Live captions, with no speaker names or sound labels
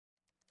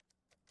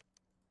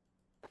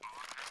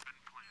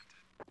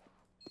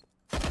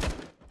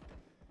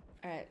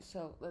Alright,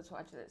 so let's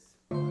watch this.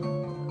 The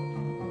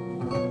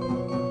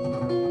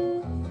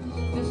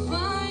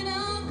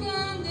final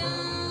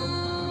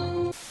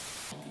countdown.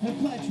 And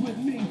pledge with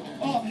me,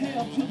 all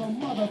hail to the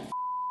mother.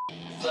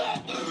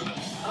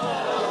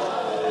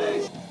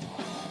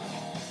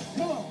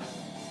 Come on.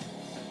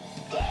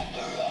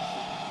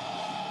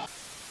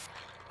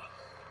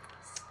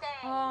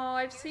 Oh,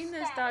 I've seen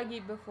this doggy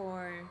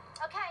before.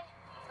 Okay,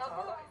 go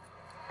boom.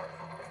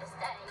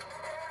 Stay.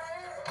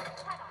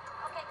 Cuddle.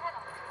 Okay,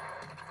 cuddle.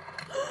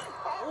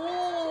 Oh.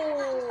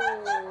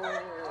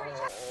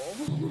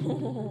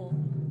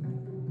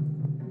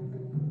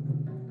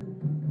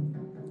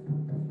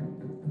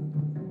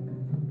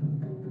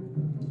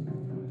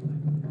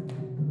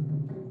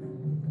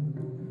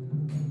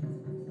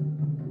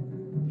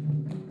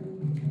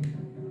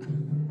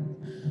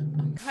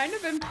 I'm kind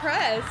of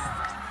impressed.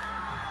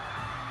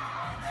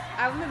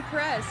 I'm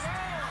impressed.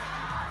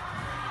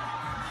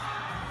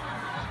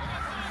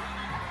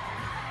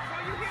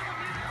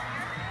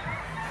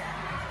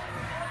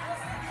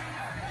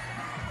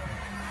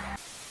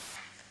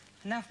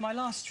 Now for my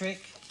last trick,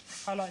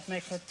 I like to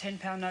make a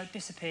 £10 note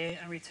disappear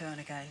and return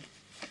again.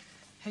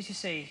 As you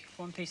see,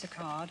 one piece of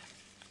card.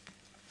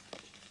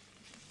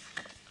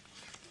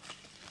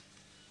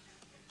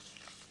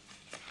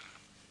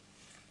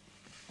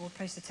 We'll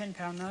place the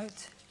 £10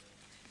 note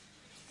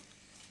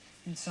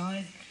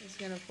inside. It's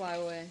gonna fly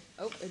away.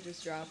 Oh, it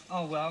just dropped.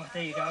 Oh, well,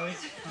 there you go.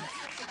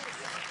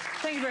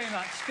 Thank you very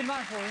much. Good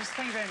night, boys.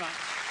 Thank you very much.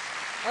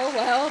 Oh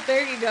well,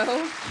 there you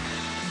go.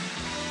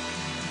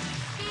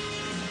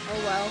 Oh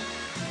well,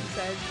 he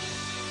said.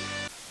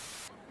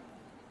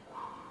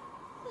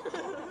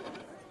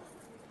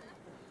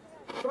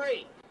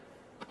 Three.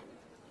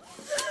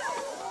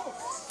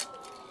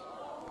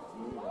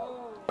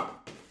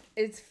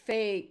 It's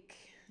fake.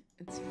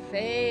 It's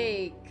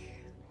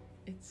fake.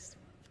 It's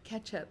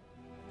ketchup.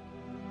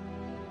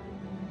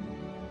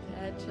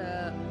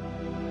 Ketchup.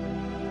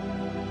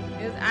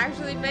 It was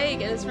actually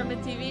fake. It was from a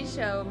TV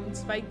show,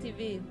 Spike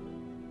TV.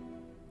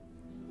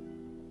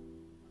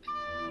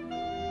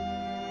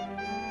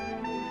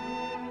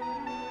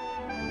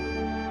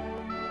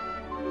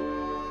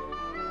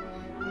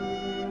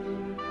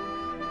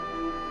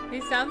 He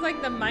sounds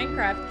like the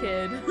Minecraft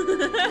kid.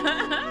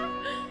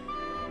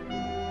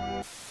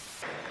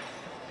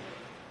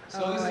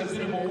 So this is a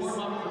bit of a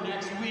warm-up for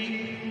next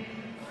week.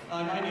 I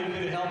might need a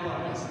bit of help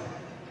on this.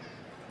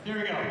 Here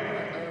we go.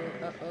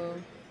 Uh-oh.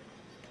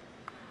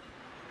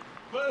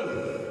 Woo!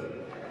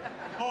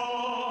 For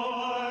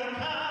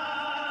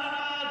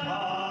Canada,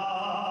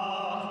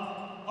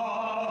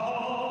 our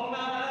home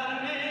and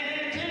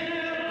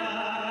native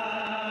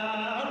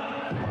land.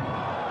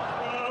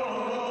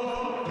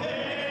 Oh,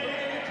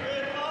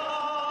 patriot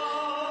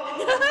love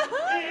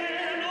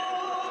in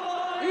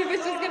all He was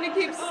just gonna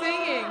keep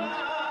singing.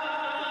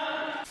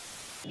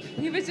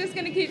 He was just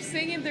gonna keep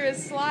singing through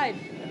his slide.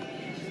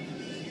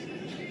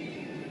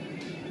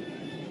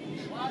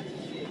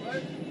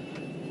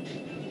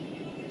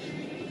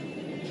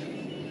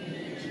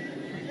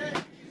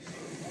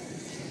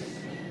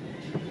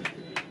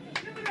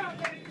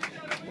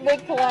 They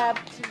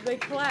clapped. They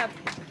clapped.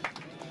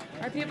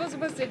 Are people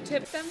supposed to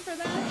tip them for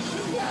that?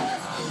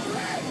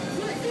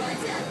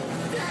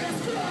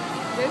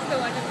 There's the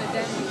one in the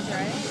Denny's,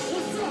 right?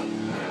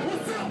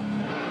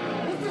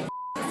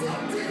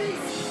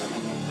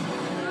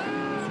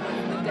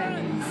 The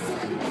Denny's.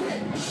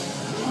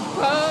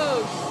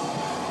 Pose!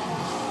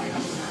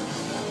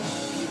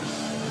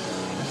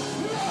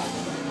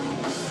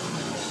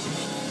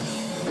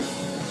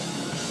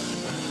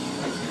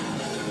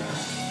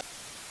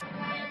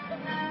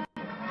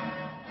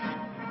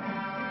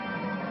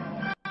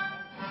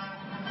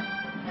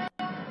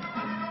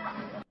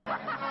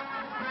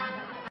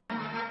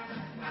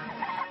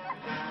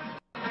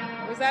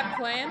 Was that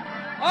planned?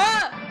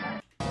 Oh!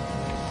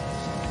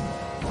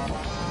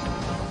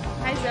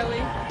 Hi,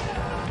 Zoe.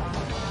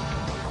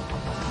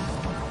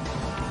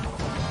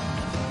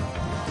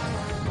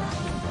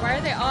 Why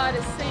are they all out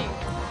of sync?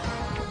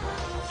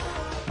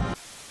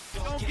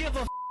 Don't give a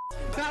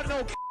about no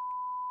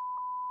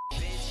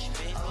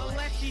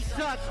unless she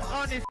sucks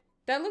on this.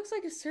 That looks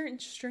like a certain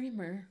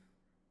streamer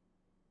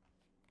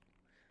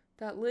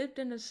that lived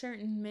in a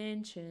certain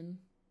mansion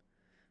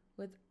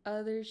with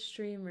other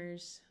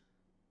streamers.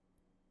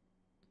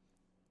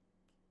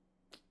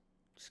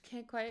 Just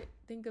can't quite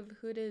think of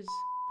who it is.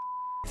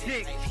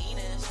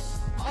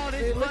 All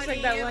this It looks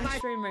like money that in one my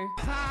streamer.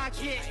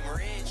 pocket.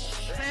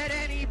 Let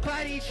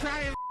anybody try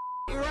and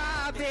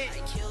rob it.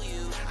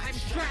 I'm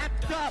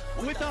strapped up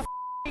with a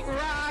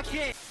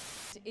rocket.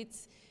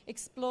 It's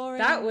exploring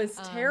That was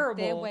their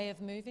terrible. way of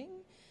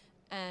moving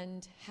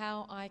and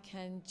how I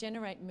can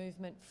generate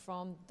movement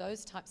from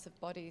those types of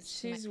bodies.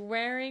 She's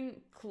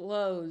wearing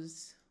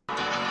clothes.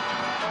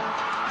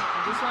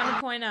 I just want to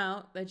point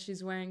out that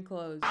she's wearing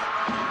clothes.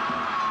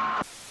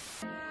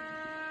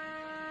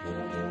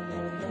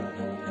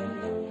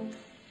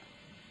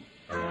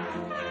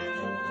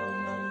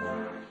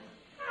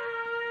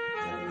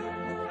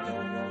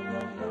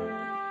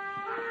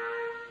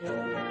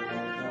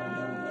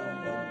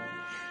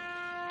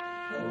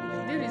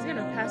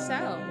 this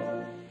out.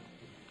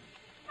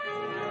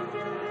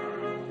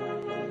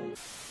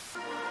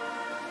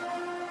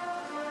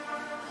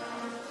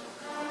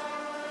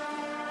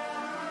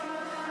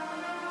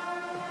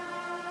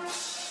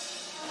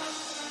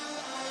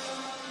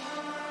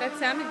 That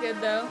sounded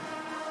good though.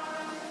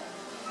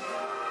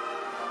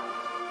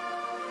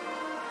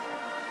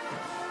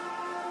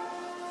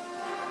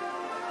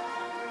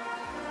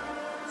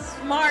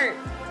 Smart.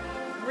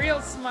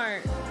 Real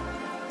smart.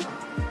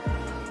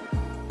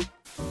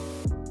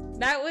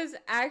 That was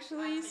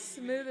actually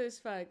smooth as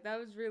fuck. That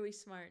was really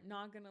smart,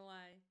 not gonna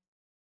lie.